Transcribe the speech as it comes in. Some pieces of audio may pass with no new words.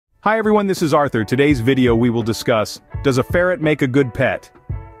Hi everyone, this is Arthur. Today's video we will discuss, does a ferret make a good pet?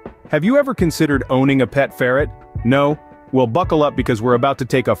 Have you ever considered owning a pet ferret? No? Well, buckle up because we're about to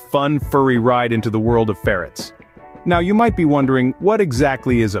take a fun, furry ride into the world of ferrets. Now you might be wondering, what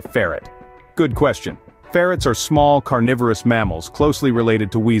exactly is a ferret? Good question. Ferrets are small, carnivorous mammals closely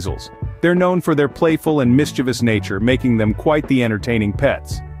related to weasels. They're known for their playful and mischievous nature, making them quite the entertaining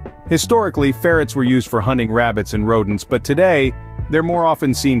pets. Historically, ferrets were used for hunting rabbits and rodents, but today, they're more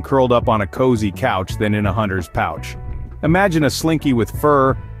often seen curled up on a cozy couch than in a hunter's pouch. Imagine a slinky with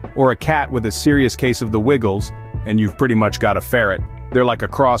fur, or a cat with a serious case of the wiggles, and you've pretty much got a ferret. They're like a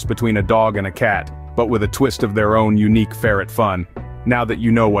cross between a dog and a cat, but with a twist of their own unique ferret fun. Now that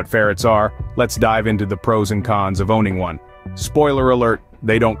you know what ferrets are, let's dive into the pros and cons of owning one. Spoiler alert,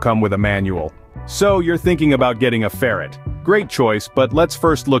 they don't come with a manual. So you're thinking about getting a ferret. Great choice, but let's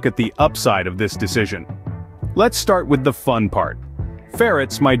first look at the upside of this decision. Let's start with the fun part.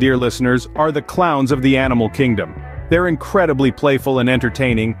 Ferrets, my dear listeners, are the clowns of the animal kingdom. They're incredibly playful and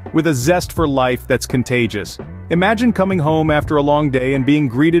entertaining, with a zest for life that's contagious. Imagine coming home after a long day and being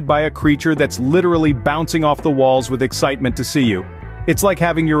greeted by a creature that's literally bouncing off the walls with excitement to see you. It's like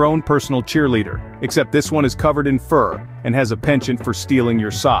having your own personal cheerleader, except this one is covered in fur and has a penchant for stealing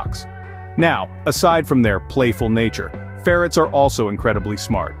your socks. Now, aside from their playful nature, ferrets are also incredibly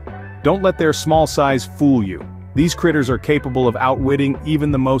smart. Don't let their small size fool you. These critters are capable of outwitting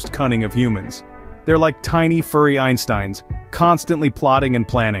even the most cunning of humans. They're like tiny furry Einsteins, constantly plotting and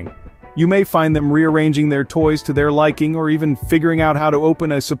planning. You may find them rearranging their toys to their liking or even figuring out how to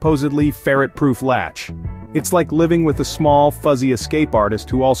open a supposedly ferret-proof latch. It's like living with a small, fuzzy escape artist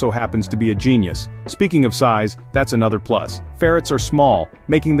who also happens to be a genius. Speaking of size, that's another plus. Ferrets are small,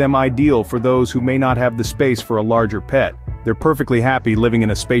 making them ideal for those who may not have the space for a larger pet. They're perfectly happy living in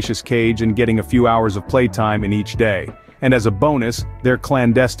a spacious cage and getting a few hours of playtime in each day. And as a bonus, they're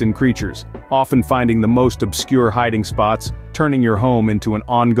clandestine creatures, often finding the most obscure hiding spots, turning your home into an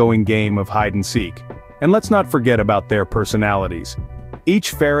ongoing game of hide-and-seek. And let's not forget about their personalities.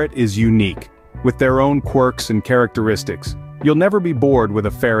 Each ferret is unique, with their own quirks and characteristics. You'll never be bored with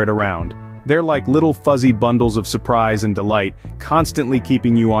a ferret around. They're like little fuzzy bundles of surprise and delight, constantly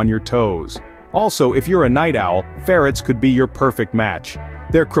keeping you on your toes. Also, if you're a night owl, ferrets could be your perfect match.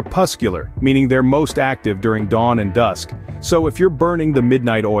 They're crepuscular, meaning they're most active during dawn and dusk. So if you're burning the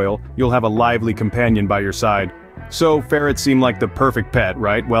midnight oil, you'll have a lively companion by your side. So ferrets seem like the perfect pet,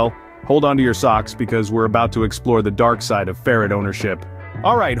 right? Well, hold on to your socks because we're about to explore the dark side of ferret ownership.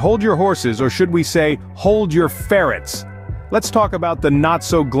 Alright, hold your horses, or should we say, hold your ferrets. Let's talk about the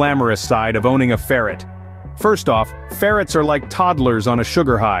not-so-glamorous side of owning a ferret. First off, ferrets are like toddlers on a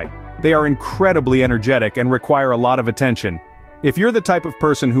sugar high. They are incredibly energetic and require a lot of attention. If you're the type of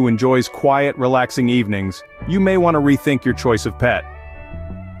person who enjoys quiet, relaxing evenings, you may want to rethink your choice of pet.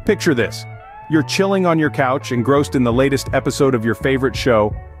 Picture this. You're chilling on your couch, engrossed in the latest episode of your favorite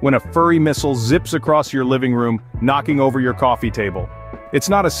show, when a furry missile zips across your living room, knocking over your coffee table. It's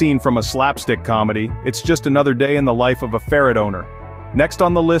not a scene from a slapstick comedy, it's just another day in the life of a ferret owner. Next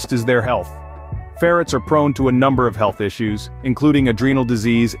on the list is their health. Ferrets are prone to a number of health issues, including adrenal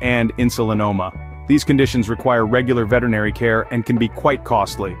disease and insulinoma. These conditions require regular veterinary care and can be quite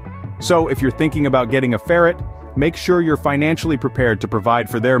costly. So if you're thinking about getting a ferret, make sure you're financially prepared to provide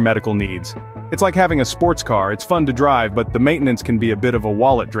for their medical needs. It's like having a sports car, it's fun to drive, but the maintenance can be a bit of a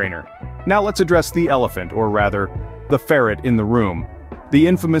wallet drainer. Now let's address the elephant, or rather, the ferret in the room. The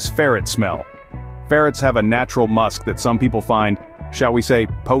infamous ferret smell. Ferrets have a natural musk that some people find, shall we say,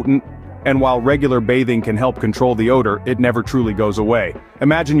 potent. And while regular bathing can help control the odor, it never truly goes away.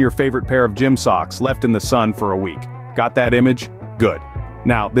 Imagine your favorite pair of gym socks left in the sun for a week. Got that image? Good.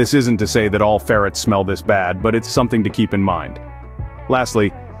 Now, this isn't to say that all ferrets smell this bad, but it's something to keep in mind.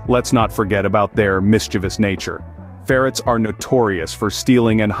 Lastly, let's not forget about their mischievous nature. Ferrets are notorious for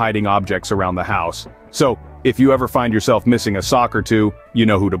stealing and hiding objects around the house. So, if you ever find yourself missing a sock or two, you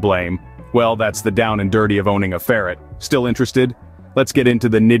know who to blame. Well, that's the down and dirty of owning a ferret. Still interested? Let's get into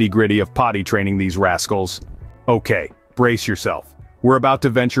the nitty-gritty of potty training these rascals. Okay, brace yourself. We're about to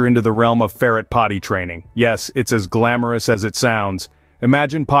venture into the realm of ferret potty training. Yes, it's as glamorous as it sounds.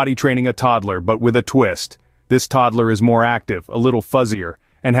 Imagine potty training a toddler, but with a twist. This toddler is more active, a little fuzzier,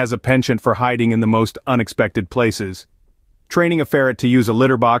 and has a penchant for hiding in the most unexpected places. Training a ferret to use a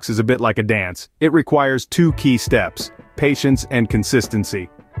litter box is a bit like a dance. It requires two key steps: patience and consistency.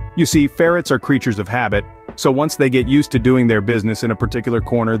 You see, ferrets are creatures of habit, so once they get used to doing their business in a particular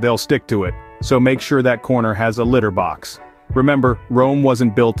corner, they'll stick to it. So make sure that corner has a litter box. Remember, Rome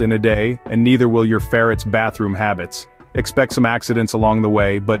wasn't built in a day, and neither will your ferret's bathroom habits. Expect some accidents along the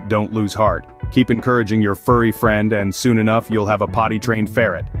way, but don't lose heart. Keep encouraging your furry friend and soon enough you'll have a potty-trained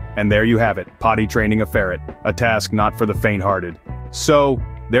ferret. And there you have it, potty training a ferret, a task not for the faint-hearted. So,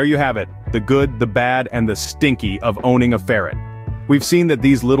 there you have it, the good, the bad, and the stinky of owning a ferret. We've seen that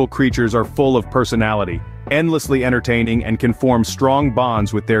these little creatures are full of personality, endlessly entertaining and can form strong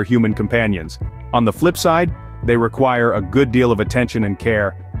bonds with their human companions. On the flip side, they require a good deal of attention and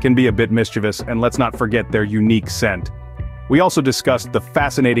care, can be a bit mischievous, and let's not forget their unique scent. We also discussed the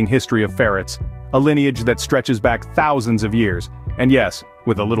fascinating history of ferrets, a lineage that stretches back thousands of years. And yes,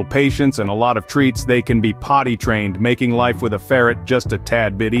 with a little patience and a lot of treats, they can be potty trained, making life with a ferret just a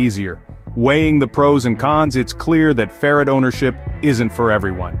tad bit easier. Weighing the pros and cons, it's clear that ferret ownership isn't for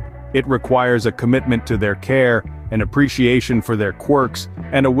everyone. It requires a commitment to their care, an appreciation for their quirks,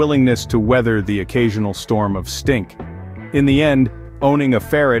 and a willingness to weather the occasional storm of stink. In the end, owning a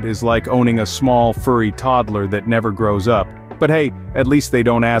ferret is like owning a small furry toddler that never grows up. But hey, at least they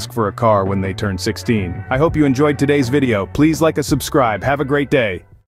don't ask for a car when they turn 16. I hope you enjoyed today's video. Please like and subscribe. Have a great day.